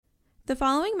The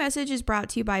following message is brought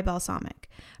to you by Balsamiq.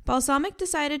 Balsamiq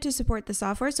decided to support the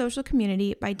software social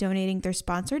community by donating their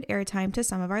sponsored airtime to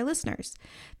some of our listeners.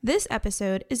 This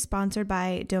episode is sponsored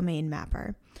by Domain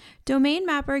Mapper. Domain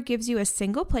Mapper gives you a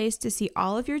single place to see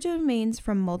all of your domains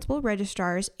from multiple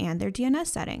registrars and their DNS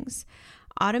settings.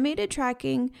 Automated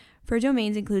tracking for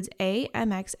domains includes A,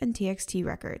 MX, and TXT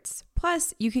records.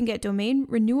 Plus, you can get domain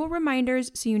renewal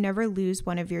reminders so you never lose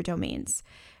one of your domains.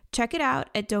 Check it out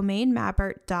at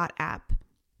domainmapper.app.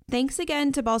 Thanks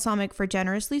again to Balsamiq for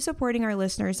generously supporting our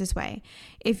listeners this way.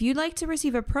 If you'd like to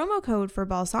receive a promo code for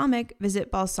Balsamiq,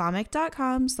 visit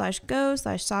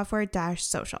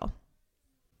balsamiq.com/go/software-social.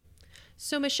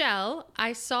 So, Michelle,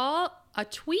 I saw a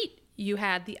tweet you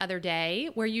had the other day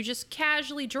where you just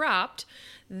casually dropped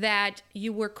that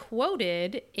you were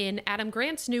quoted in Adam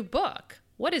Grant's new book.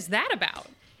 What is that about?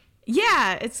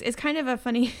 Yeah, it's kind of a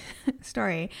funny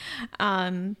story.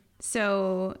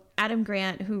 So Adam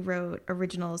Grant, who wrote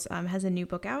Originals, has a new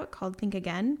book out called Think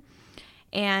Again.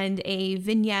 And a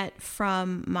vignette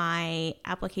from my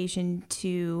application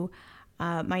to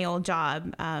my old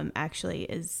job actually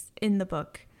is in the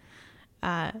book.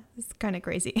 It's kind of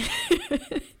crazy.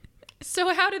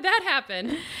 So how did that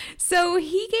happen? So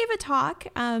he gave a talk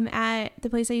at the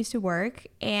place I used to work,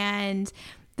 and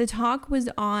the talk was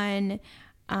on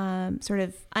sort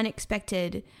of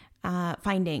unexpected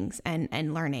findings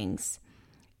and learnings.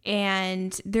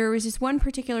 And there was this one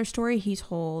particular story he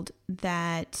told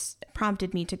that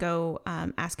prompted me to go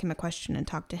ask him a question and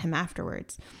talk to him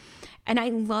afterwards. And I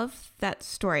love that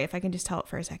story, if I can just tell it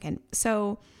for a second.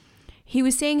 So he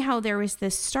was saying how there was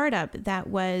this startup that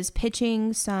was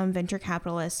pitching some venture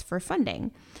capitalists for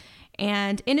funding.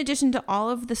 And in addition to all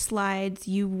of the slides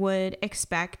you would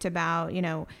expect about,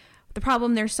 the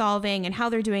problem they're solving and how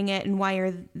they're doing it and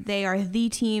why they are the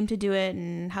team to do it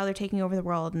and how they're taking over the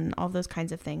world and all those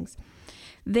kinds of things,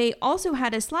 they also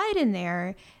had a slide in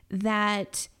there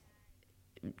that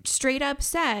straight up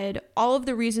said all of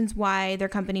the reasons why their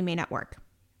company may not work.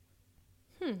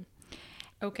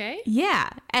 Okay. Yeah.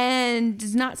 And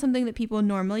it's not something that people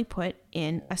normally put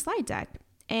in a slide deck.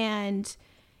 And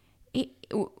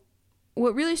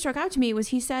what really struck out to me was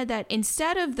he said that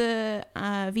instead of the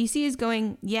VCs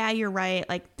going, yeah, you're right,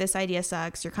 like this idea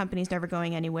sucks, your company's never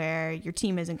going anywhere, your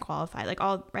team isn't qualified, like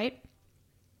all right.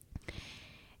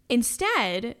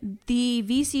 Instead, the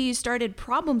VCs started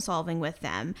problem solving with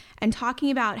them and talking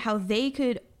about how they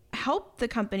could help the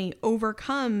company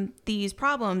overcome these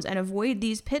problems and avoid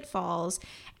these pitfalls.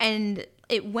 And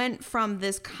it went from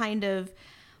this kind of,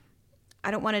 I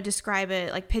don't want to describe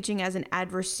it like pitching as an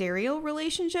adversarial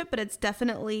relationship, but it's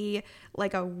definitely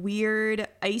like a weird,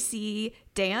 icy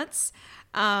dance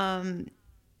to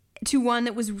one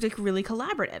that was like really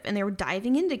collaborative, and they were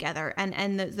diving in together,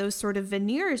 and those sort of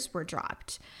veneers were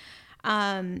dropped.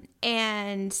 And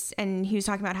he was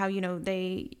talking about how,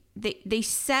 they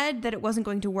said that it wasn't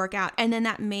going to work out, and then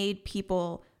that made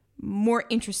people more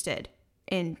interested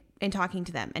in talking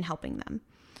to them and helping them.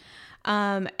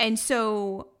 And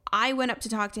so I went up to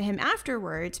talk to him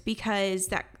afterwards because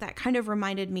that kind of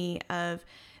reminded me of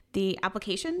the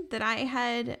application that I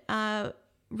had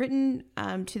written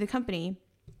to the company,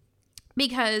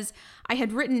 because I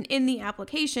had written in the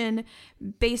application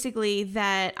basically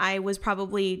that I was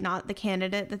probably not the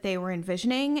candidate that they were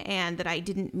envisioning and that I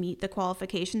didn't meet the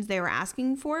qualifications they were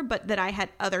asking for, but that I had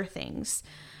other things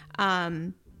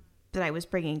that I was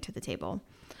bringing to the table.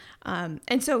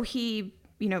 And so he,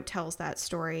 tells that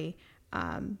story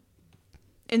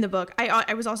in the book.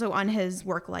 I was also on his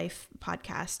Work Life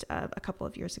podcast a couple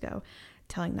of years ago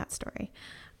telling that story.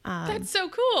 That's so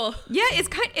cool. Yeah, it's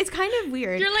kind of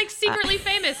weird. You're like secretly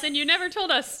famous and you never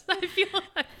told us. I feel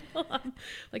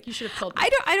like you should have told me. I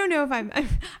don't know if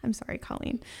I'm sorry,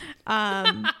 Colleen.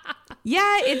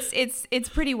 Yeah, it's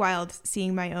pretty wild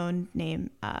seeing my own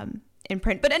name in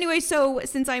print. But anyway, so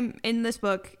since I'm in this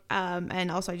book,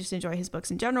 and also I just enjoy his books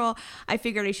in general, I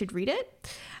figured I should read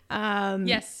it.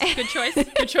 Yes, good choice.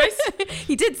 Good choice.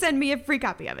 He did send me a free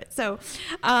copy of it. So,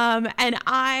 and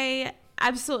I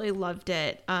absolutely loved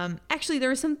it. Actually, there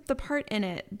was the part in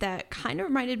it that kind of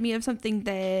reminded me of something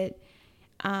that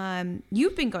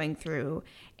you've been going through,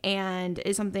 and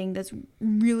is something that's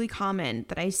really common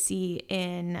that I see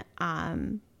in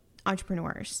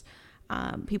entrepreneurs,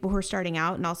 people who are starting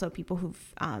out, and also people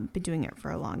who've been doing it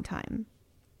for a long time.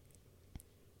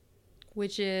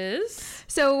 Which is?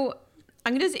 So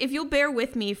if you'll bear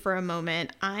with me for a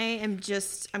moment, I'm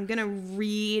going to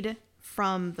read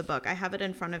from the book. I have it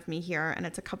in front of me here, and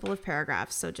it's a couple of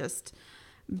paragraphs, so just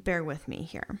bear with me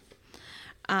here.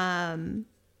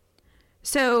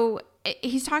 So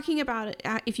he's talking about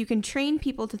if you can train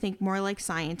people to think more like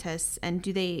scientists, and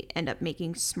do they end up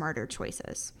making smarter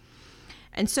choices.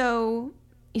 And so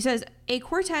he says, a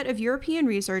quartet of European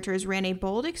researchers ran a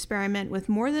bold experiment with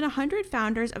more than 100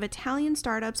 founders of Italian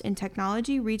startups in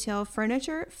technology, retail,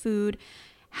 furniture, food,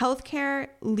 healthcare,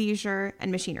 leisure,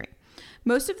 and machinery.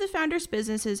 Most of the founders'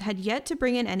 businesses had yet to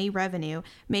bring in any revenue,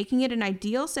 making it an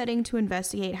ideal setting to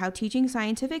investigate how teaching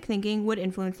scientific thinking would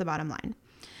influence the bottom line.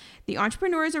 The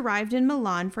entrepreneurs arrived in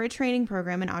Milan for a training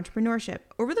program in entrepreneurship.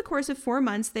 Over the course of 4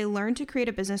 months, they learned to create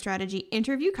a business strategy,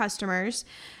 interview customers,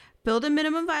 build a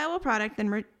minimum viable product,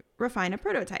 then refine a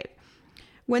prototype.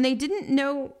 What they didn't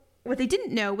know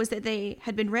was that they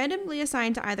had been randomly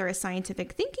assigned to either a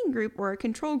scientific thinking group or a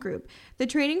control group. The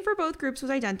training for both groups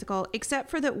was identical, except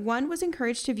for that one was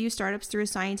encouraged to view startups through a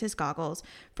scientist's goggles.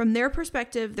 From their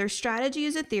perspective, their strategy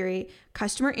is a theory,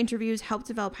 customer interviews help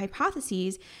develop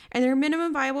hypotheses, and their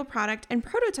minimum viable product and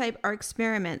prototype are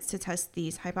experiments to test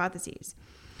these hypotheses.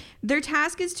 Their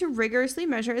task is to rigorously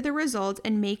measure the results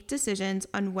and make decisions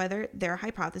on whether their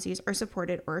hypotheses are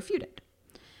supported or refuted.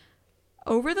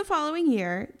 Over the following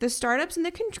year, the startups in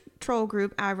the control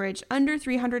group averaged under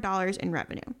 $300 in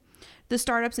revenue. The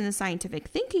startups in the scientific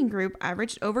thinking group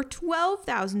averaged over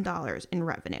 $12,000 in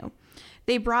revenue.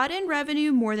 They brought in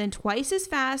revenue more than twice as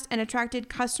fast and attracted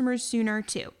customers sooner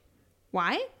too.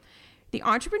 Why? The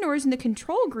entrepreneurs in the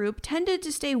control group tended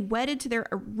to stay wedded to their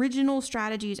original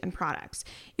strategies and products.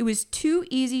 It was too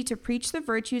easy to preach the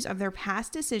virtues of their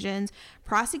past decisions,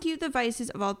 prosecute the vices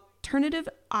of alternative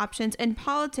options, and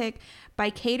politic by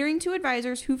catering to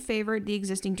advisors who favored the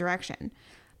existing direction.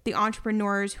 The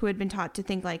entrepreneurs who had been taught to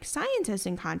think like scientists,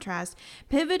 in contrast,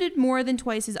 pivoted more than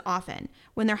twice as often.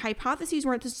 When their hypotheses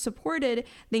weren't supported,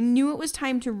 they knew it was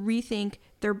time to rethink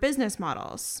their business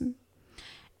models.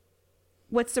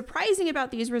 What's surprising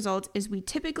about these results is we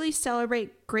typically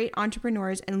celebrate great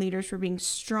entrepreneurs and leaders for being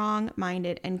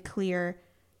strong-minded and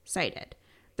clear-sighted.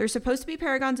 They're supposed to be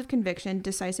paragons of conviction,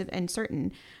 decisive and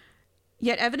certain.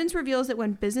 Yet evidence reveals that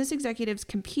when business executives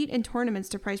compete in tournaments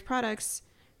to price products,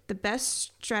 the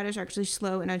best strategies are actually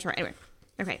slow and unsure. Anyway,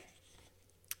 okay.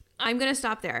 I'm going to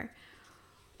stop there.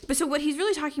 But so what he's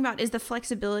really talking about is the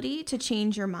flexibility to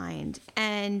change your mind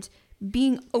and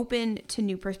being open to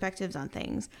new perspectives on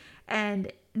things.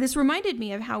 And this reminded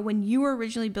me of how when you were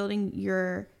originally building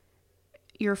your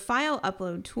file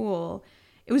upload tool,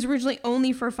 it was originally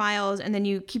only for files, and then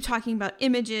you keep talking about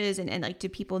images and like, do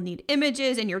people need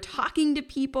images? And you're talking to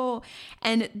people.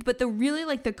 But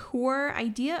the core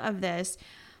idea of this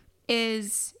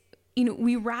is,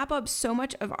 we wrap up so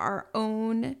much of our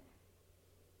own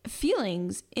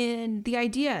feelings in the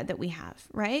idea that we have,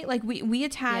 right? Like we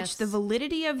attach the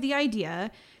validity of the idea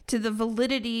to the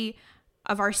validity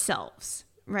of ourselves,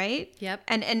 right? Yep.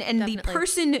 And the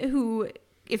person who,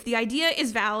 if the idea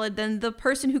is valid, then the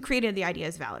person who created the idea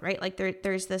is valid, right? Like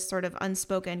there's this sort of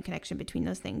unspoken connection between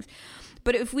those things.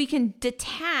 But if we can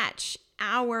detach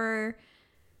our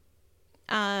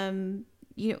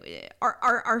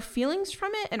our feelings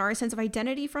from it and our sense of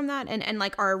identity from that and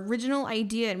like our original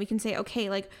idea, and we can say, okay,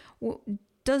 like,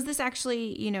 does this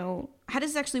actually, how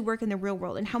does this actually work in the real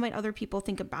world, and how might other people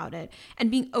think about it,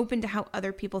 and being open to how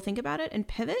other people think about it and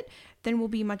pivot, then we'll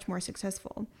be much more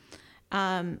successful.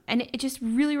 And it just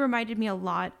really reminded me a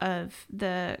lot of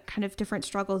the kind of different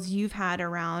struggles you've had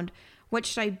around what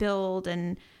should I build,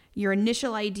 and your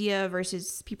initial idea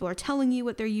versus people are telling you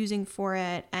what they're using for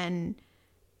it, and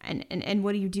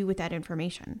what do you do with that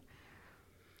information?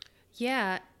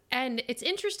 Yeah. And it's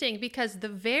interesting because the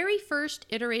very first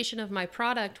iteration of my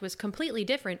product was completely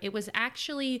different. It was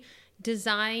actually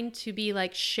designed to be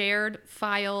like shared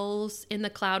files in the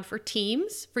cloud for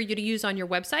teams for you to use on your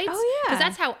websites. Oh, yeah.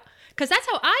 Because that's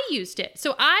how I used it.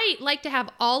 So I like to have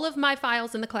all of my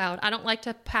files in the cloud. I don't like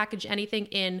to package anything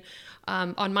in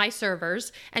on my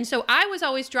servers. And so I was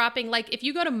always dropping, like, if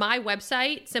you go to my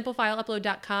website,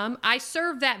 simplefileupload.com, I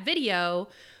serve that video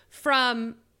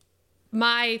from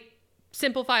my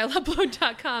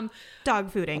simplefileupload.com.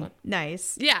 Dog fooding.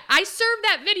 Nice. Yeah. I serve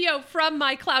that video from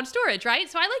my cloud storage, right?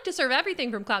 So I like to serve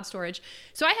everything from cloud storage.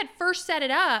 So I had first set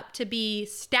it up to be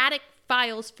static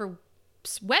files for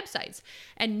websites,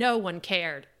 and no one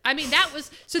cared. I mean, that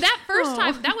first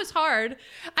time, that was hard.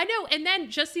 I know. And then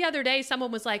just the other day,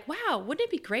 someone was like, wow, wouldn't it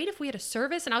be great if we had a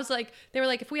service? And I was like, they were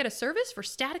like, if we had a service for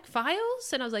static files?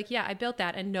 And I was like, yeah, I built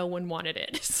that and no one wanted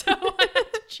it. So I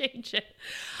had to change it.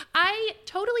 I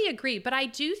totally agree. But I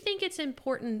do think it's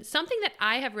important. Something that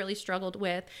I have really struggled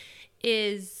with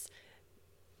is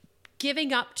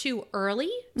giving up too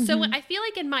early. Mm-hmm. So I feel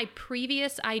like in my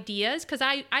previous ideas, because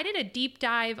I did a deep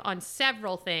dive on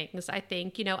several things, I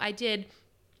think, I did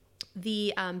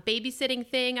the babysitting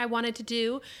thing I wanted to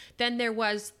do. Then there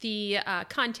was the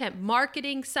content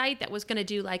marketing site that was going to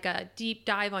do like a deep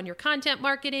dive on your content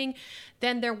marketing.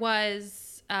 Then there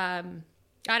was, I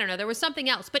don't know, there was something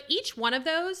else. But each one of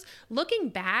those, looking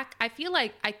back, I feel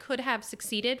like I could have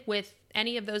succeeded with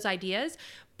any of those ideas,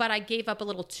 but I gave up a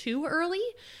little too early.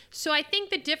 So I think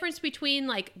the difference between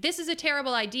like, this is a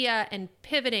terrible idea and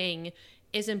pivoting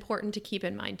is important to keep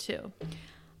in mind too.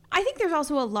 I think there's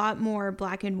also a lot more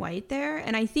black and white there.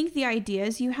 And I think the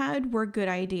ideas you had were good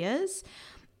ideas.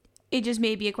 It just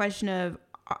may be a question of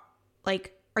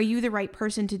like, are you the right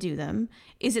person to do them?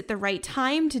 Is it the right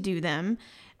time to do them?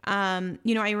 I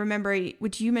remember,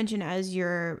 which you mentioned as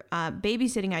your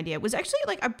babysitting idea, was actually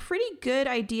like a pretty good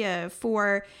idea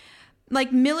for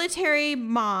like military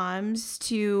moms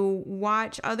to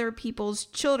watch other people's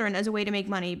children as a way to make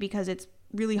money, because it's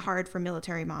really hard for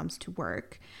military moms to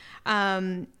work.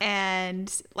 And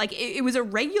like it was a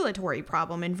regulatory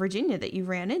problem in Virginia that you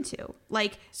ran into.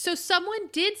 Like, so someone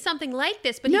did something like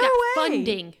this, but no he got way.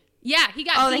 Funding. Yeah, he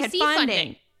got VC they had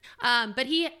funding.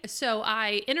 So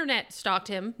I internet stalked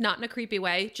him, not in a creepy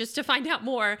way, just to find out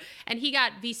more. And he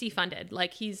got VC funded.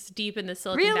 Like, he's deep in the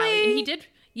Silicon Valley. And he did.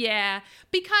 Yeah.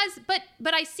 Because,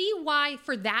 but I see why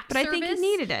for that But service. I think you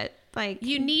needed it. Like,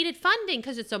 you needed funding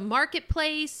because it's a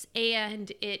marketplace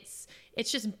and it's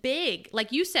just big.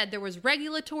 Like you said, there was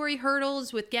regulatory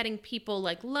hurdles with getting people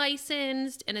like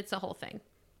licensed, and it's a whole thing.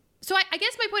 So I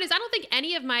guess my point is, I don't think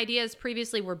any of my ideas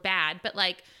previously were bad, but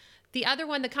like, the other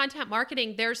one, the content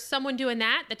marketing, there's someone doing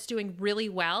that's doing really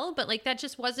well, but like that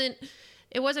just wasn't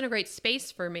a great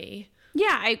space for me.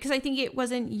 Yeah, because I think it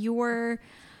wasn't your,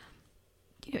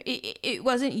 it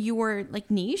wasn't your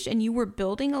like niche, and you were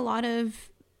building a lot of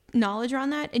knowledge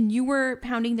around that, and you were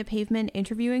pounding the pavement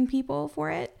interviewing people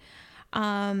for it.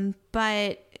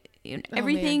 But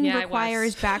everything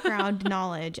requires background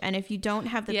knowledge, and if you don't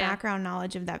have the background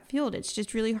knowledge of that field, it's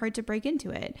just really hard to break into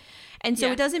it. And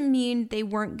so it doesn't mean they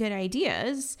weren't good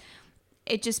ideas.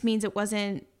 It just means it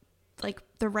wasn't like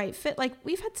the right fit. Like,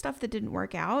 we've had stuff that didn't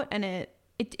work out, and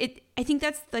I think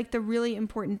that's like the really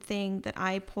important thing that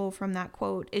I pull from that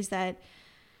quote, is that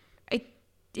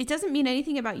it doesn't mean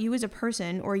anything about you as a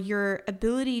person or your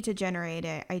ability to generate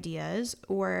ideas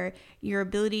or your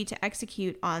ability to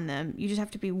execute on them. You just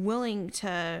have to be willing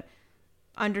to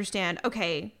understand,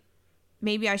 okay,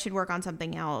 maybe I should work on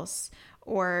something else.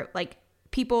 Or like,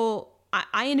 people,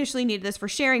 I initially needed this for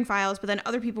sharing files, but then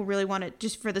other people really want it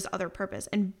just for this other purpose.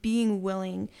 And being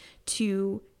willing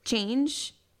to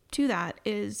change to that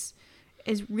is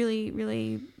really,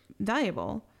 really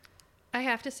valuable. I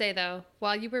have to say, though,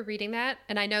 while you were reading that,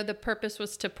 and I know the purpose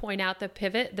was to point out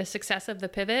the success of the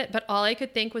pivot, but all I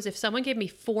could think was, if someone gave me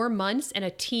 4 months and a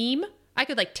team, I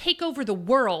could like take over the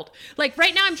world. Like,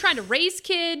 right now I'm trying to raise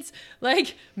kids,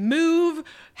 like move,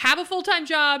 have a full-time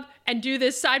job, and do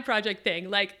this side project thing.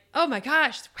 Like, oh my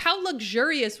gosh, how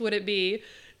luxurious would it be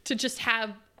to just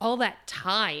have all that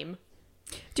time?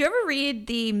 Do you ever read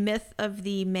The Myth of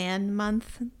the Man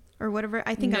Month? Or whatever.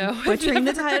 I think I'm butchering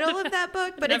the title of that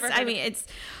book, but it's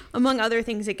among other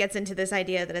things, it gets into this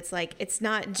idea that it's like, it's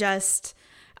not just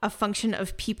a function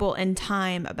of people and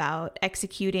time about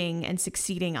executing and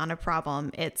succeeding on a problem.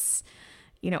 It's,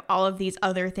 all of these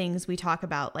other things we talk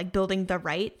about, like building the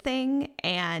right thing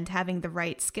and having the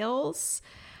right skills.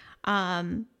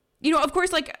 Of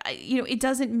course, like, it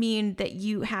doesn't mean that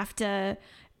you have to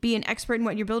be an expert in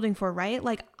what you're building for, right?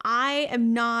 Like, I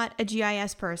am not a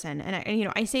GIS person.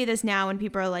 And I say this now when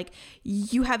people are like,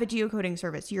 you have a geocoding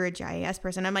service, you're a GIS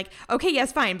person. I'm like, okay,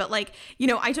 yes, fine. But like,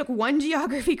 I took one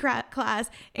geography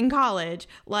class in college.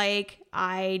 Like,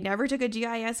 I never took a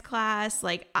GIS class.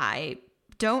 Like, I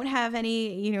don't have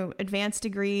any, advanced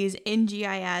degrees in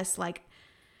GIS. Like,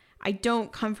 I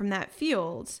don't come from that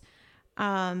field.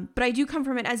 But I do come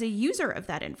from it as a user of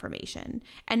that information.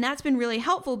 And that's been really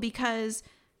helpful, because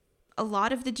a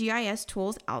lot of the GIS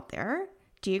tools out there,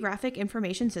 geographic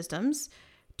information systems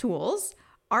tools,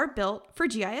 are built for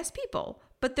GIS people.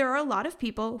 But there are a lot of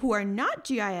people who are not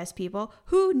GIS people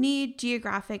who need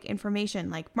geographic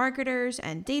information, like marketers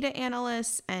and data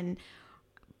analysts and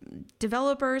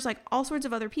developers, like all sorts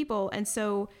of other people. And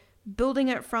so building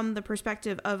it from the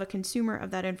perspective of a consumer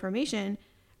of that information,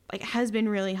 like, has been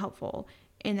really helpful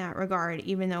in that regard,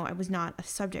 even though I was not a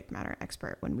subject matter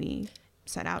expert when we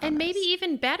set out. And maybe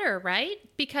even better, right?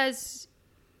 Because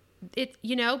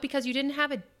because you didn't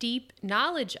have a deep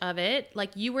knowledge of it,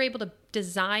 like, you were able to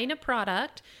design a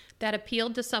product that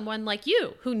appealed to someone like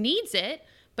you who needs it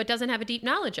but doesn't have a deep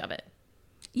knowledge of it.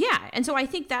 Yeah. And so I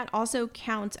think that also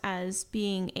counts as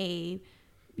being a,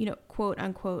 quote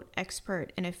unquote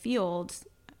expert in a field,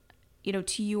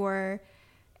 to your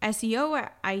SEO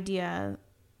idea,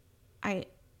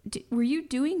 were you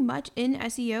doing much in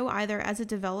SEO either as a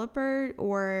developer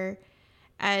or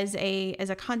as a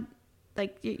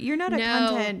like you're not a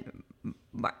content,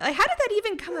 like how did that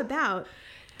even come about?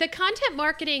 The content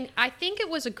marketing, I think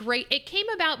it came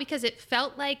about because it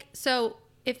felt like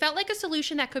a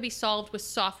solution that could be solved with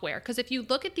software. Because if you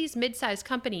look at these mid-sized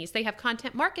companies, they have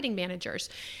content marketing managers.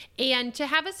 And to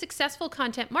have a successful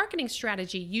content marketing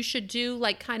strategy, you should do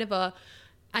like kind of a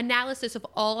analysis of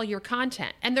all your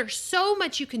content. And there's so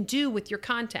much you can do with your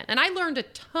content. And I learned a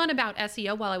ton about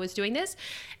SEO while I was doing this.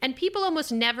 And people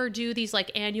almost never do these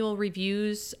like annual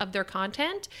reviews of their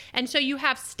content. And so you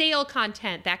have stale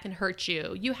content that can hurt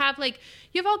you. You have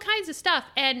all kinds of stuff.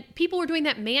 And people were doing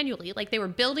that manually. Like they were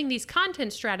building these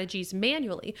content strategies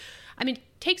manually. I mean,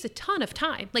 it takes a ton of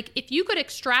time. Like if you could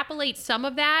extrapolate some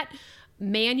of that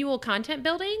manual content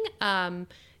building,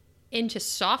 into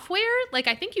software, like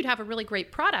I think you'd have a really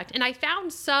great product. And I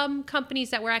found some companies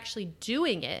that were actually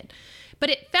doing it, but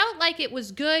it felt like it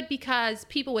was good because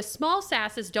people with small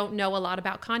SaaSes don't know a lot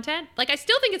about content. Like I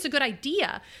still think it's a good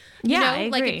idea. Yeah, I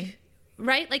agree. Like,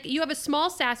 right? Like you have a small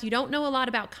SaaS, you don't know a lot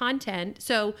about content.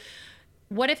 So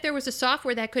what if there was a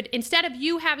software that could, instead of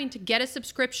you having to get a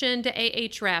subscription to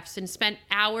Ahrefs and spend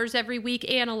hours every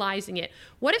week analyzing it,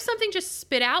 what if something just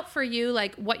spit out for you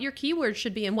like what your keywords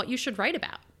should be and what you should write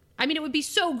about? I mean, it would be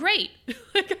so great.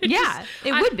 It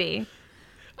would be.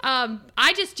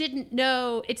 I just didn't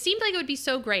know. It seemed like it would be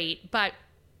so great, but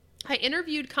I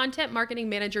interviewed content marketing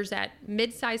managers at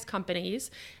mid-sized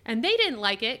companies, and they didn't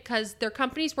like it because their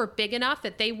companies were big enough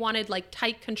that they wanted like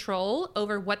tight control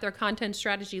over what their content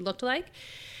strategy looked like.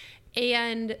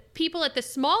 And people at the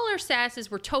smaller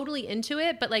SaaSes were totally into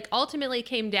it, but like ultimately it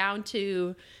came down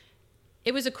to,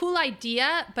 it was a cool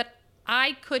idea, but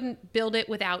I couldn't build it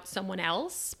without someone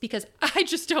else because I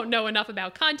just don't know enough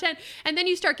about content. And then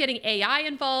you start getting AI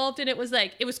involved, and it was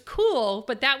cool,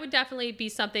 but that would definitely be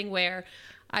something where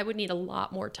I would need a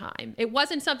lot more time. It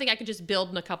wasn't something I could just build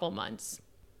in a couple months.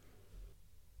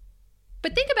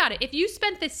 But think about it.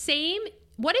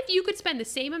 What if you could spend the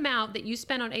same amount that you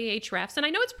spent on Ahrefs? And I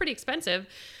know it's pretty expensive.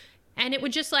 And it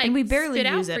would just like, and we barely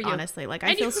spit use out it, for you. honestly. Like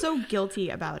I feel so guilty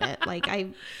about it. Like I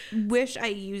wish I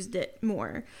used it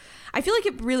more. I feel like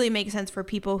it really makes sense for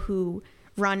people who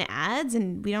run ads,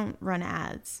 and we don't run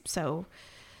ads. So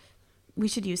we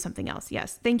should use something else.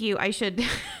 Yes. Thank you. I should.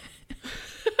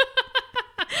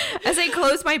 As I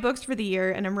close my books for the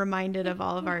year and I'm reminded of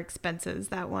all of our expenses,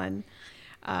 that one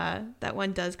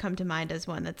does come to mind as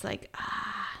one that's like,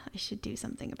 I should do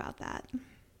something about that.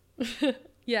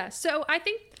 Yeah. So I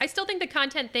still think the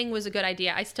content thing was a good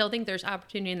idea. I still think there's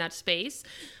opportunity in that space,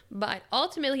 but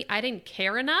ultimately I didn't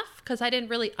care enough because I didn't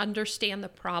really understand the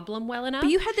problem well enough.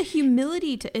 But you had the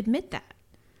humility to admit that.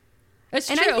 That's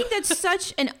true. And I think that's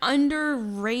such an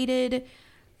underrated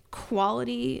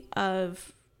quality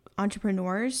of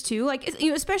entrepreneurs too. Like,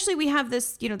 especially we have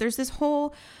this, there's this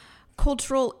whole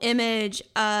cultural image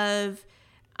of,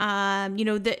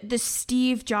 the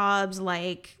Steve Jobs,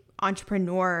 like,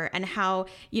 entrepreneur, and how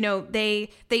they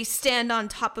stand on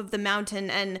top of the mountain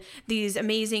and these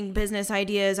amazing business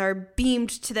ideas are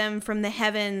beamed to them from the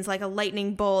heavens like a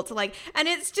lightning bolt, like, and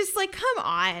it's just like, come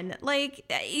on, like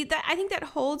I think that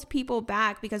holds people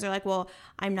back because they're like, well,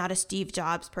 I'm not a Steve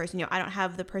Jobs person, I don't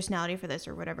have the personality for this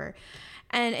or whatever.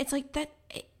 And it's like that,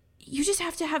 you just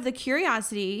have to have the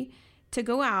curiosity to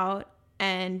go out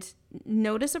and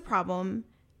notice a problem,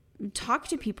 talk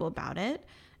to people about it,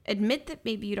 admit that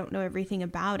maybe you don't know everything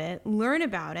about it, learn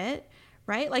about it,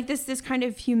 right? Like this kind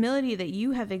of humility that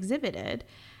you have exhibited.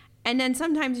 And then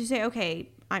sometimes you say, okay,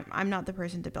 I'm not the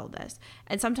person to build this.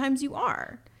 And sometimes you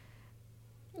are.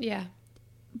 Yeah.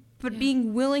 But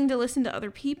being willing to listen to other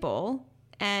people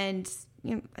and,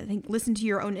 I think listen to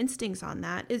your own instincts on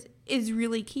that is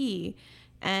really key.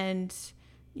 And,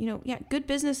 good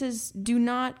businesses do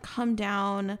not come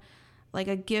down like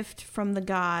a gift from the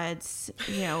gods,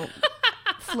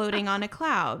 floating on a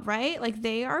cloud, right? Like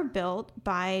they are built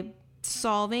by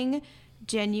solving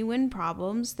genuine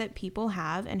problems that people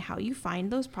have, and how you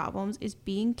find those problems is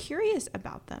being curious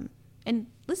about them and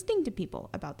listening to people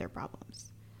about their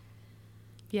problems.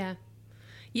 Yeah.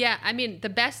 Yeah. I mean, the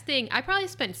best thing, I probably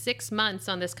spent 6 months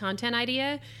on this content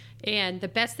idea, and the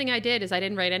best thing I did is I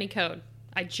didn't write any code.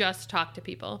 I just talked to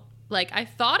people. Like I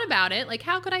thought about it, like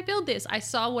how could I build this? I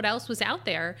saw what else was out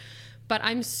there. But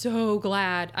I'm so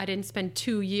glad I didn't spend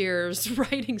 2 years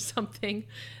writing something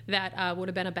that would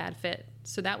have been a bad fit.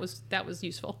 So that was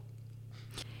useful.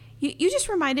 You just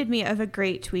reminded me of a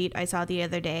great tweet I saw the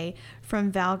other day from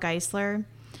Val Geisler.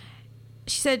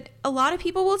 she said, a lot of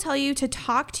people will tell you to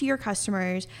talk to your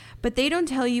customers, but they don't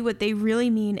tell you what they really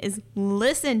mean is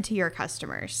listen to your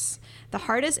customers. The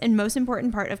hardest and most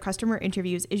important part of customer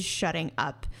interviews is shutting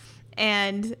up.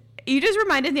 And you just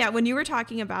reminded me that when you were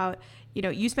talking about, you know,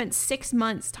 you spent 6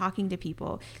 months talking to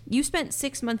people. You spent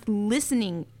 6 months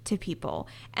listening to people.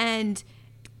 And,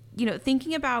 you know,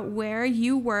 thinking about where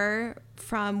you were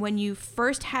from when you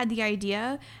first had the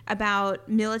idea about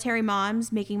military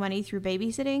moms making money through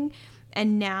babysitting,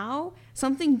 and now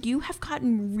something you have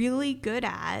gotten really good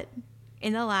at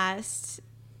in the last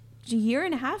year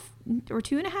and a half or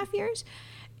 2.5 years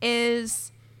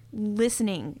is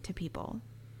listening to people.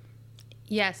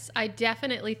 Yes, I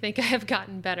definitely think I have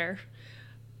gotten better.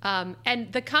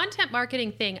 And the content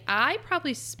marketing thing, I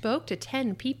probably spoke to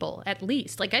 10 people at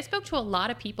least. Like I spoke to a lot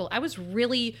of people. I was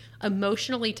really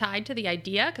emotionally tied to the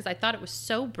idea because I thought it was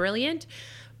so brilliant.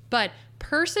 But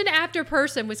person after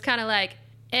person was kind of like,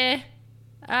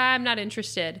 I'm not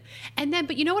interested. And then,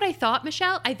 but you know what I thought,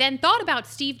 Michelle? I then thought about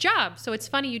Steve Jobs. So it's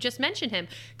funny you just mentioned him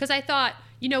because I thought,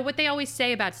 you know, what they always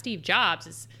say about Steve Jobs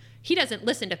is he doesn't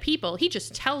listen to people. He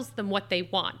just tells them what they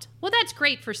want. Well, that's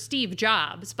great for Steve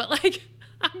Jobs, but like,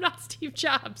 I'm not Steve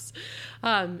Jobs.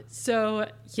 So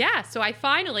I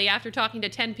finally, after talking to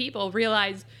 10 people,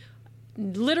 realized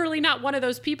literally not one of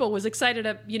those people was excited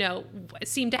to, you know,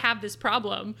 seem to have this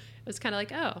problem. It was kind of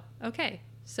like, oh, okay.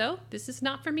 So this is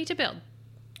not for me to build.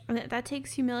 That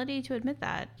takes humility to admit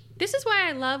that. This is why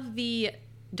I love the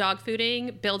dog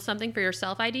fooding, build something for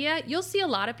yourself idea. You'll see a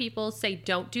lot of people say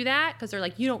don't do that because they're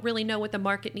like, you don't really know what the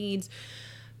market needs.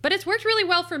 But it's worked really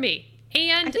well for me.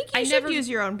 And I think you should use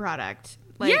your own product.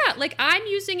 Like, yeah, like I'm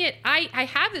using it. I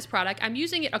have this product. I'm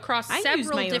using it across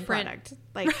several different product.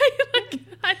 Like,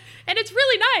 right? And it's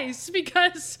really nice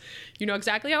because you know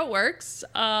exactly how it works.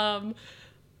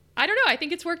 I don't know. I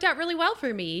think it's worked out really well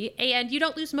for me. And you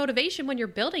don't lose motivation when you're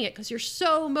building it because you're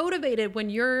so motivated when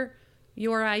you're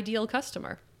your ideal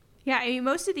customer. Yeah, I mean,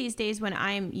 most of these days when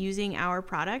I'm using our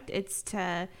product, it's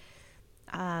to,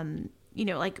 you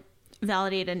know, like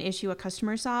validate an issue a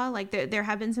customer saw. Like there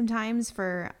have been some times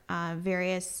for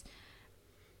various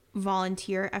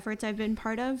volunteer efforts I've been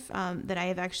part of that I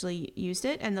have actually used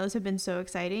it, and those have been so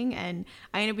exciting. And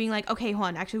I end up being like, okay, hold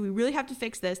on, actually we really have to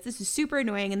fix this. This is super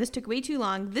annoying and this took way too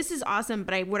long. This is awesome,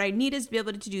 but what I need is to be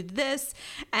able to do this.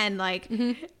 And like,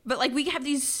 but like we have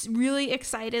these really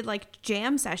excited like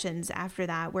jam sessions after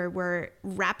that where we're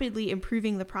rapidly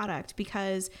improving the product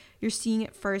because you're seeing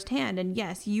it firsthand. And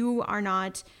yes, you are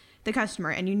not the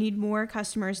customer and you need more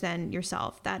customers than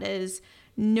yourself. That is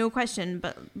no question,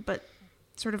 but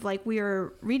sort of like we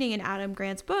are reading in Adam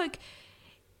Grant's book,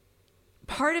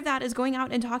 part of that is going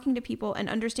out and talking to people and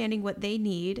understanding what they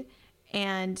need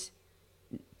and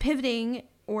pivoting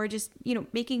or just, you know,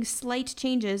 making slight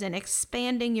changes and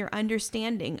expanding your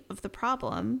understanding of the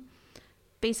problem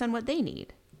based on what they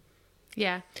need.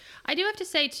 Yeah. I do have to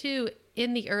say too,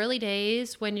 in the early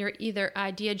days when you're either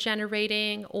idea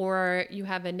generating or you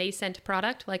have a nascent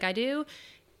product like I do,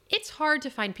 it's hard to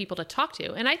find people to talk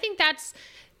to. And I think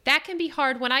that can be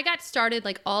hard. When I got started,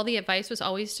 like all the advice was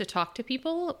always to talk to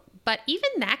people, but even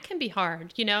that can be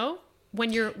hard, you know,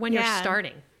 when you're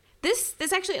starting. This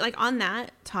actually, like on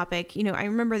that topic, you know, I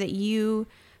remember that you,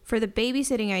 for the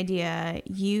babysitting idea,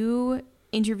 you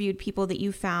interviewed people that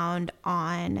you found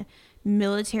on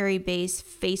military-based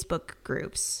Facebook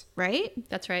groups, right?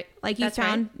 That's right. Like you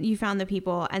found the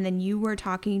people, and then you were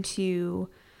talking to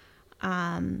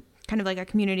kind of like a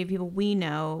community of people we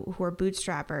know who are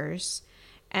bootstrappers.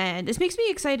 And this makes me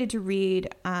excited to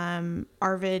read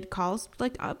Arvid Kahl's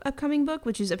like upcoming book,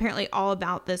 which is apparently all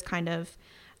about this kind of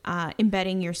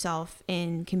embedding yourself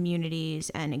in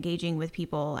communities and engaging with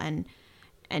people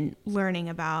and learning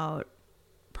about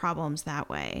problems that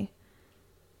way.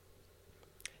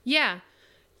 Yeah.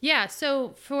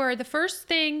 So for the first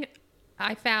thing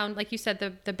I found, like you said,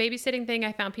 the babysitting thing,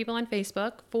 I found people on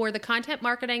Facebook. For the content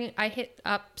marketing, I hit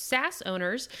up SaaS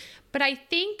owners, but I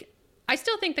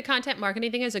still think the content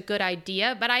marketing thing is a good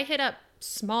idea, but I hit up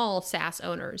small SaaS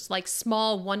owners, like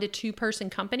small 1 to 2 person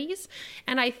companies.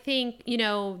 And I think, you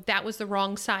know, that was the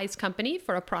wrong size company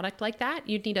for a product like that.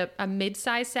 You'd need a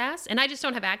mid-size SaaS. And I just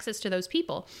don't have access to those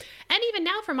people. And even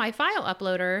now for my file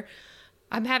uploader,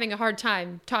 I'm having a hard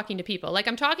time talking to people. Like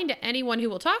I'm talking to anyone who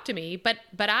will talk to me, but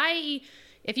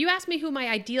if you ask me who my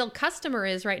ideal customer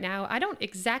is right now, I don't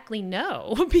exactly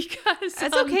know because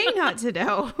it's okay not to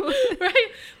know. Right?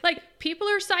 Like people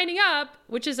are signing up,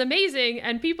 which is amazing,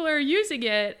 and people are using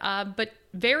it, but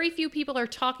very few people are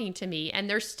talking to me, and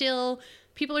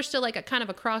people are still like a kind of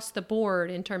across the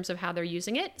board in terms of how they're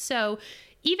using it. So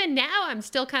even now I'm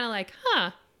still kind of like,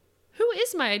 Who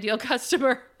is my ideal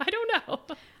customer? I don't know.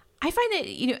 I find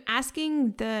that,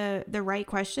 asking the right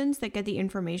questions that get the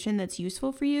information that's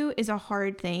useful for you is a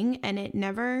hard thing, and it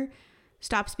never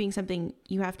stops being something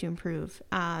you have to improve.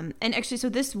 And actually, so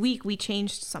this week we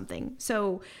changed something.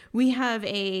 So we have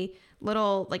a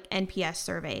little like NPS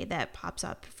survey that pops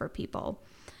up for people.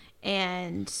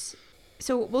 And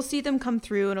so we'll see them come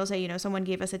through and it'll say, someone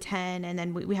gave us a 10, and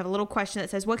then we have a little question that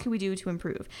says, what can we do to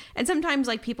improve? And sometimes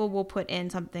like people will put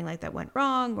in something like that went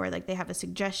wrong, or like they have a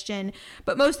suggestion,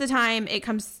 but most of the time it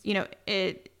comes,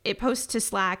 it posts to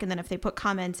Slack, and then if they put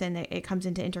comments in, it comes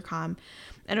into Intercom,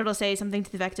 and it'll say something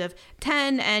to the effect of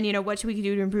 10, and what should we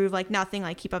do to improve? Like nothing,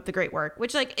 like keep up the great work,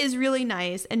 which like is really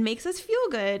nice and makes us feel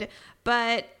good,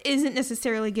 but isn't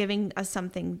necessarily giving us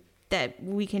something that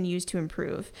we can use to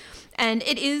improve. And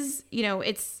it is,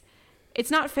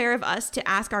 it's not fair of us to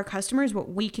ask our customers what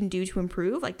we can do to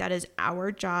improve. Like that is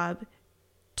our job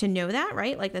to know that,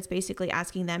 right? Like that's basically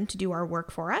asking them to do our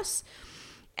work for us.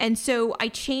 And so I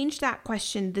changed that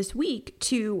question this week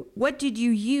to, what did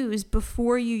you use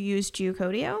before you used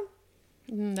Geocodio?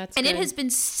 That's and good. It has been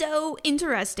so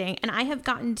interesting, and I have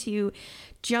gotten to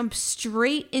jump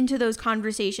straight into those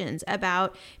conversations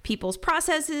about people's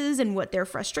processes and what their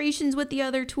frustrations with the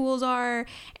other tools are,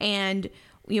 and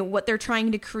what they're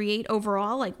trying to create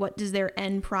overall, like what does their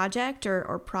end project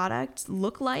or product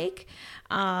look like,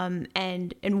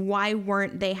 and why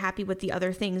weren't they happy with the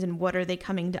other things, and what are they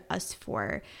coming to us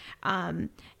for, and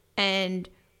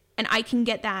I can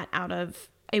get that out of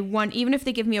even if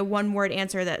they give me a one-word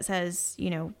answer that says,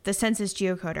 the Census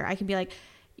Geocoder, I can be like,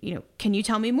 can you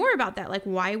tell me more about that? Like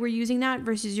why we're using that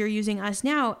versus you're using us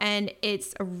now? And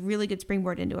it's a really good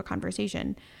springboard into a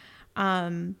conversation.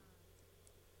 But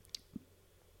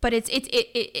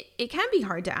it can be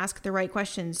hard to ask the right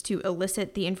questions to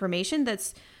elicit the information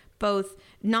that's both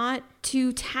not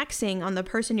too taxing on the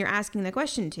person you're asking the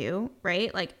question to,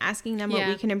 right? Like asking them what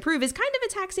we can improve is kind of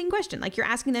a taxing question. Like you're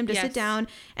asking them to sit down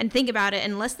and think about it,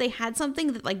 unless they had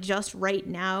something that like just right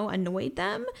now annoyed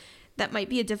them. That might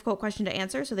be a difficult question to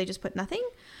answer, so they just put nothing.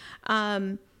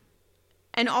 And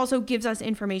also gives us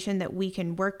information that we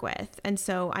can work with. And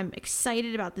so I'm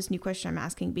excited about this new question I'm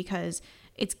asking, because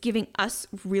it's giving us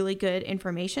really good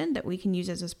information that we can use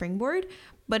as a springboard,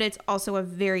 but it's also a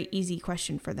very easy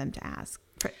question for them to ask,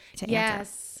 to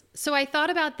answer. So I thought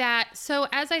about that. So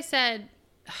as I said,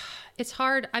 it's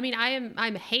hard. I mean,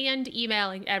 I'm hand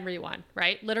emailing everyone,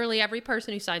 right? Literally every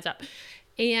person who signs up.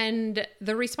 And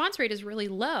the response rate is really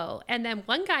low. And then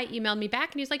one guy emailed me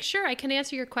back and he's like, sure, I can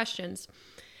answer your questions.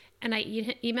 And I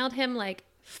emailed him like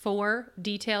 4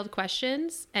 detailed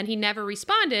questions and he never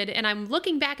responded. And I'm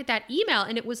looking back at that email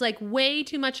and it was like way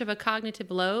too much of a cognitive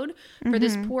load for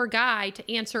this poor guy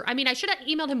to answer. I mean, I should have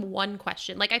emailed him one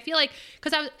question. Like, I feel like,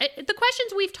 because the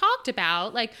questions we've talked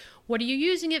about, like, what are you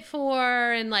using it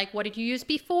for? And like, what did you use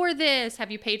before this?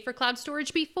 Have you paid for cloud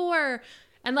storage before?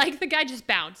 And like the guy just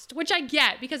bounced, which I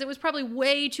get because it was probably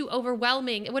way too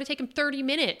overwhelming. It would have taken 30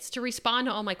 minutes to respond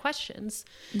to all my questions.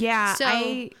 Yeah, so,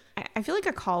 I feel like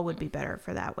a call would be better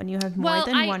for that when you have more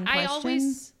than one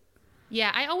question.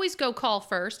 I always go call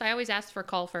first. I always ask for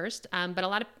call first. But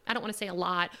I don't want to say a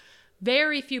lot.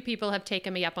 Very few people have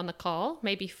taken me up on the call,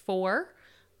 maybe 4,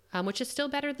 which is still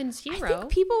better than 0. I think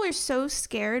people are so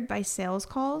scared by sales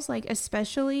calls, like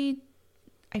especially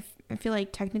I feel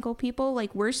like technical people,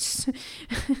 like we're so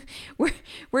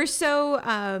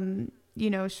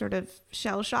sort of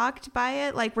shell shocked by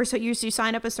it. Like we're so used to, you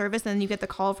sign up a service and then you get the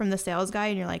call from the sales guy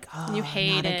and you're like, oh, you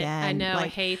hate it. Again. I know. Like, I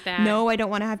hate that. No, I don't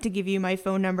want to have to give you my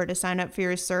phone number to sign up for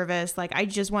your service. Like I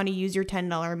just want to use your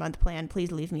 $10 a month plan.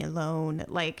 Please leave me alone.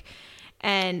 Like,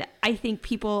 and I think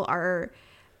people are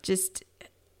so,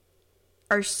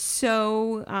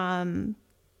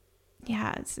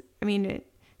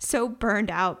 so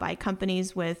burned out by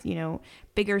companies with,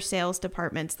 bigger sales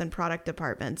departments than product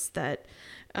departments that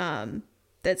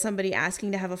somebody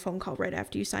asking to have a phone call right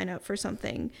after you sign up for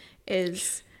something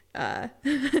is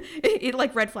it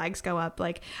like red flags go up.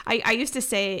 Like I used to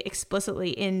say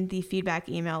explicitly in the feedback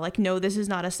email, like, no, this is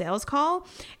not a sales call.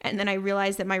 And then I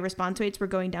realized that my response rates were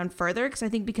going down further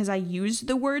because I used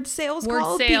the word sales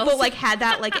call. People like had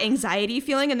that like anxiety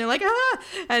feeling and they're like,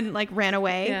 and like ran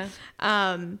away.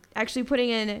 Yeah. Actually putting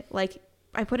in like,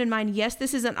 I put in mine, yes,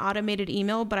 this is an automated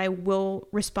email, but I will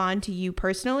respond to you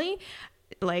personally.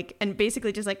 Like, and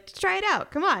basically just like, try it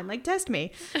out. Come on, like test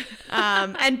me.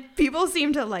 And people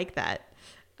seem to like that.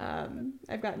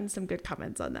 I've gotten some good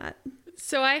comments on that.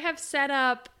 So I have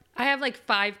like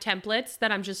 5 templates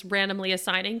that I'm just randomly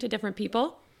assigning to different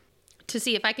people to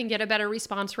see if I can get a better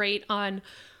response rate on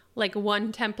like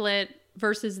one template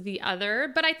versus the other.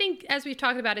 But I think as we've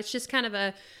talked about, it's just kind of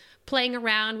a playing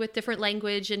around with different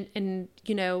language and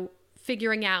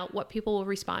figuring out what people will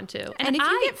respond to. And if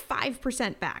you get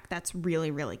 5% back, that's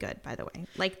really, really good, by the way.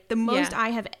 Like the most I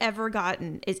have ever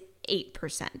gotten is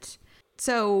 8%.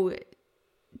 So,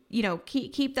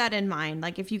 keep that in mind.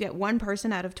 Like if you get one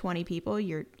person out of 20 people,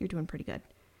 you're doing pretty good.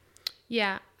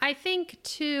 Yeah. I think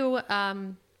too,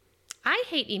 I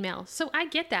hate email. So I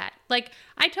get that. Like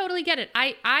I totally get it.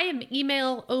 I am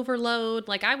email overload.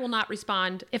 Like I will not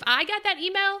respond. If I got that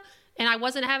email and I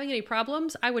wasn't having any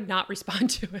problems, I would not respond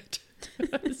to it.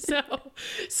 so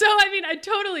I mean, I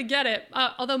totally get it.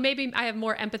 Although maybe I have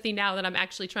more empathy now that I'm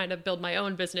actually trying to build my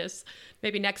own business.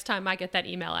 Maybe next time I get that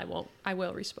email, I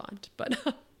will respond. But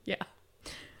yeah.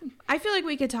 I feel like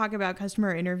we could talk about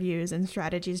customer interviews and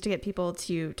strategies to get people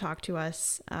to talk to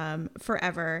us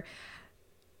forever.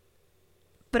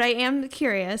 But I am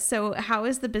curious. So how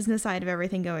is the business side of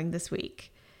everything going this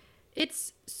week?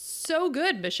 It's so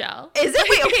good, Michelle. Is it?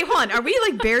 Wait, okay, hold on. Are we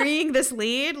like burying this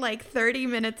lead like 30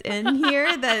 minutes in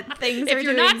here that things are doing? If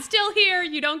you're not still here,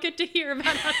 you don't get to hear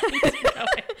about how things are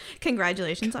going.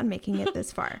 Congratulations on making it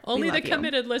this far. Only the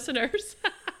committed listeners.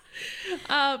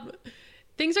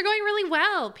 Things are going really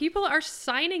well. People are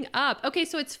signing up. Okay,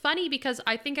 so it's funny because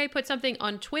I think I put something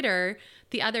on Twitter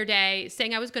the other day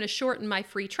saying I was going to shorten my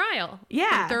free trial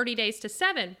from 30 days to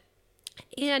 7.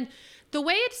 And the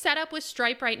way it's set up with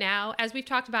Stripe right now, as we've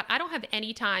talked about, I don't have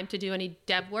any time to do any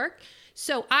dev work.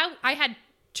 So I had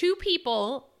 2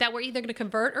 people that were either going to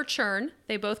convert or churn.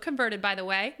 They both converted, by the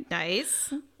way.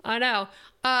 Nice. I know.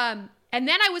 And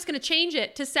then I was going to change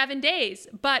it to 7 days,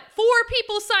 but 4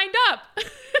 people signed up. I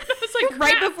was like,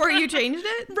 right before you changed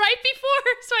it? Right before,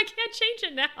 so I can't change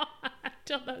it now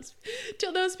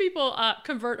till those people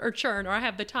convert or churn, or I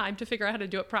have the time to figure out how to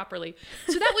do it properly.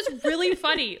 So that was really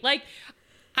funny. Like,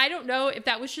 I don't know if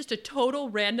that was just a total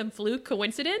random fluke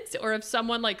coincidence or if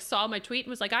someone like saw my tweet and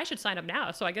was like, I should sign up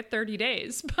now so I get 30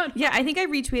 days. But yeah, I think I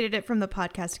retweeted it from the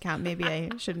podcast account. Maybe I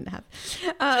shouldn't have.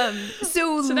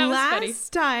 So that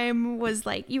last time was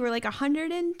like, you were like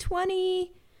 $120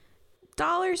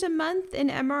 a month in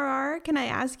MRR. Can I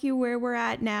ask you where we're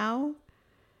at now?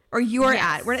 Or you're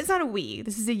at? It's not a we.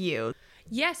 This is a you.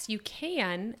 Yes, you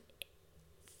can.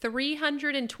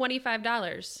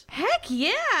 $325. Heck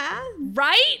yeah.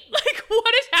 Right? Like,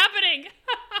 what is happening?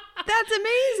 That's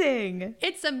amazing.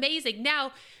 It's amazing.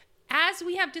 Now, as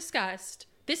we have discussed,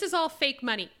 this is all fake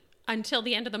money until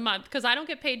the end of the month because I don't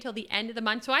get paid till the end of the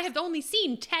month. So I have only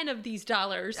seen 10 of these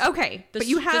dollars. Okay. But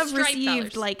you have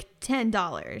received like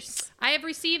 $10. I have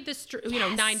received this,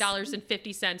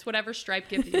 $9.50, whatever Stripe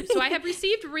gives you. So I have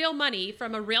received real money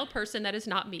from a real person that is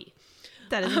not me.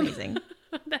 That is amazing.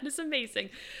 That is amazing.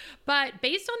 But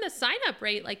based on the sign up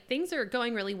rate, like things are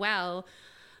going really well.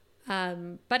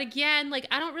 But again, like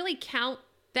I don't really count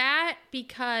that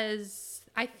because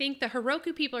I think the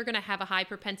Heroku people are going to have a high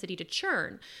propensity to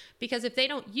churn because if they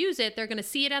don't use it, they're going to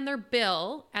see it on their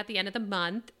bill at the end of the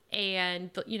month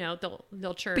and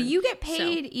they'll churn. But you get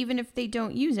paid even if they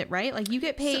don't use it, right? Like you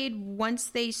get paid once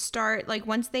they start, like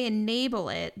once they enable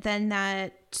it, then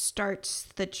that starts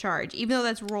the charge, even though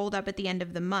that's rolled up at the end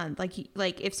of the month.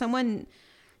 Like if someone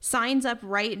signs up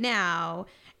right now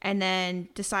and then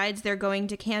decides they're going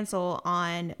to cancel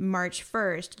on March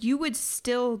 1st, you would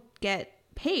still get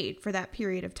paid for that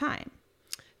period of time.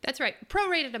 That's right.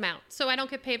 Prorated amount. So I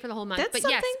don't get paid for the whole month. That's but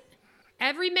something. Yes,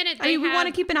 every minute we want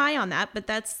to keep an eye on that, but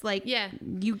that's like,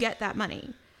 you get that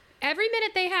money. Every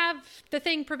minute they have the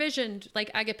thing provisioned, like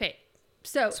I get paid.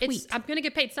 So I'm going to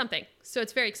get paid something. So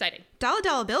it's very exciting.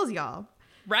 Dollar bills, y'all.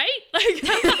 Right?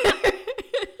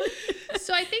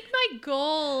 So I think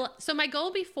my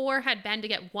goal before had been to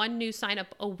get 1 new sign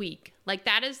up a week. Like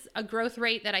that is a growth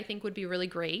rate that I think would be really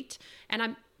great. And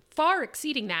I'm far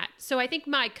exceeding that. So I think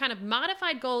my kind of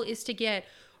modified goal is to get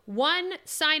 1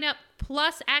 sign up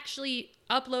plus actually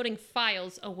uploading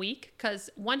files a week. Because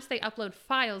once they upload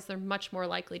files, they're much more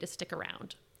likely to stick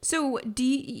around. So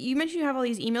you mentioned you have all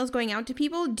these emails going out to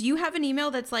people. Do you have an email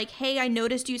that's like, hey, I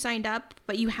noticed you signed up,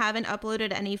 but you haven't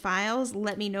uploaded any files.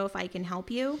 Let me know if I can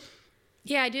help you.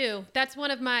 Yeah, I do. That's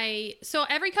one of my, so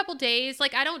every couple days,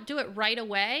 like I don't do it right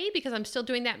away because I'm still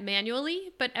doing that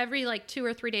manually, but every like 2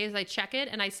 or 3 days I check it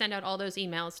and I send out all those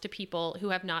emails to people who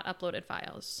have not uploaded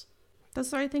files. That's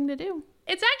the right thing to do.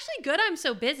 It's actually good I'm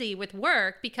so busy with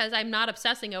work because I'm not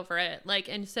obsessing over it. Like,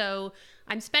 and so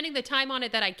I'm spending the time on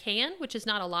it that I can, which is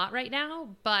not a lot right now,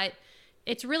 but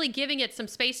it's really giving it some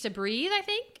space to breathe, I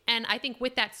think. And I think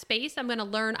with that space, I'm going to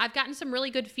learn. I've gotten some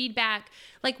really good feedback.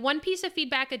 Like one piece of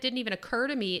feedback that didn't even occur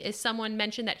to me is someone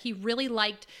mentioned that he really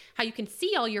liked how you can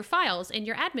see all your files in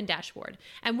your admin dashboard.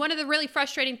 And one of the really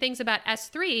frustrating things about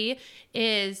S3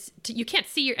 is you can't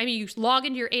see you log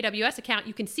into your AWS account,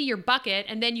 you can see your bucket,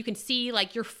 and then you can see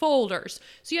like your folders.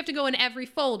 So you have to go in every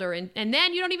folder, and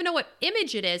then you don't even know what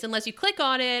image it is unless you click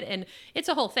on it, and it's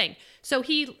a whole thing. So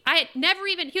he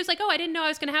was like, oh, I didn't know I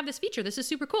was going to have this feature. This is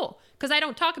super cool because I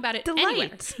don't talk about it anywhere.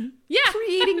 Yeah.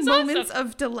 Creating moments awesome.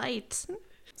 of delight.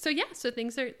 So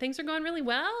things are going really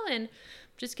well, and I'm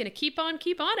just going to keep on.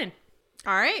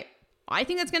 All right. I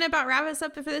think that's going to about wrap us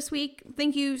up for this week.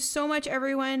 Thank you so much,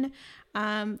 everyone,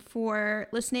 for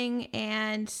listening,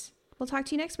 and we'll talk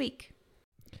to you next week.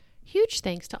 Huge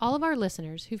thanks to all of our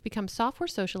listeners who've become software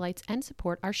socialites and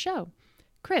support our show.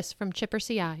 Chris from Chipper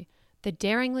CI, the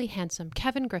daringly handsome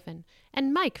Kevin Griffin,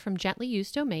 and Mike from Gently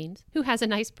Used Domains, who has a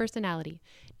nice personality,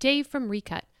 Dave from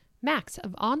Recut, Max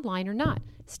of Online or Not,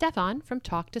 Stefan from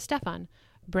Talk to Stefan,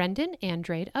 Brendan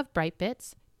Andrade of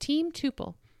Brightbits, Team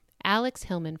Tuple, Alex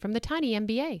Hillman from the Tiny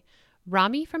MBA,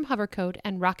 Rami from Hovercode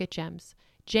and Rocket Gems,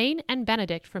 Jane and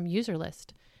Benedict from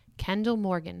Userlist, Kendall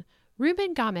Morgan,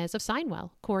 Ruben Gomez of Signwell,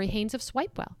 Corey Haynes of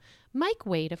Swipewell, Mike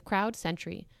Wade of Crowd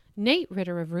Sentry, Nate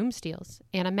Ritter of Room Steals,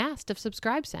 Anna Mast of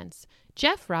SubscribeSense,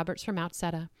 Jeff Roberts from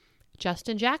Outseta,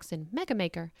 Justin Jackson,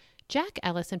 Megamaker, Jack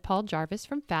Ellis and Paul Jarvis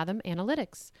from Fathom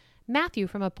Analytics, Matthew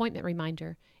from Appointment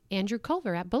Reminder, Andrew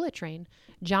Culver at Bullet Train,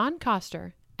 John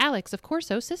Coster, Alex of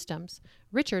Corso Systems,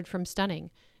 Richard from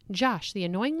Stunning, Josh, the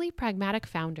annoyingly pragmatic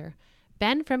founder,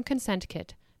 Ben from Consent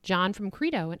Kit, John from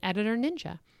Credo and Editor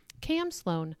Ninja, Cam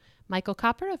Sloan, Michael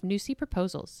Copper of Newsy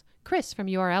Proposals, Chris from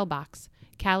URL Box,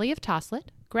 Callie of Toslet,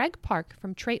 Greg Park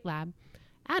from Trait Lab,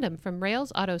 Adam from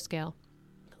Rails Autoscale,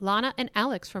 Lana and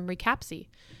Alex from Recapsy,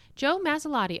 Joe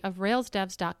Mazzolotti of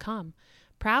RailsDevs.com,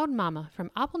 Proud Mama from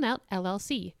AppleNet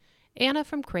LLC, Anna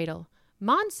from Cradle,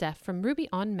 Monsef from Ruby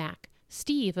on Mac,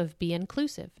 Steve of Be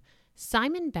Inclusive,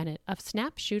 Simon Bennett of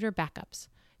Snap Shooter Backups,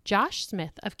 Josh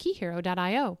Smith of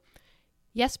KeyHero.io,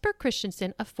 Jesper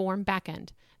Christensen of Form Backend,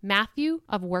 Matthew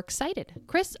of Works Cited,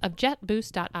 Chris of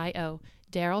JetBoost.io,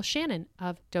 Daryl Shannon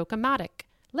of Docamatic,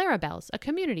 Larabelles, a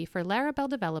community for Laravel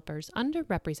developers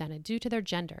underrepresented due to their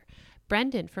gender,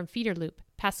 Brendan from Feederloop,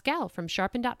 Pascal from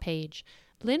Sharpen.page,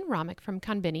 Lynn Romick from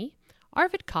Konbini,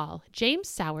 Arvid Kahl, James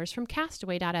Sowers from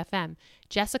Castaway.fm,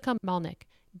 Jessica Malnick,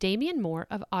 Damian Moore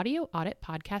of Audio Audit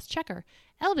Podcast Checker,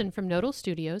 Eldon from Nodal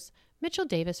Studios, Mitchell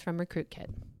Davis from RecruitKit.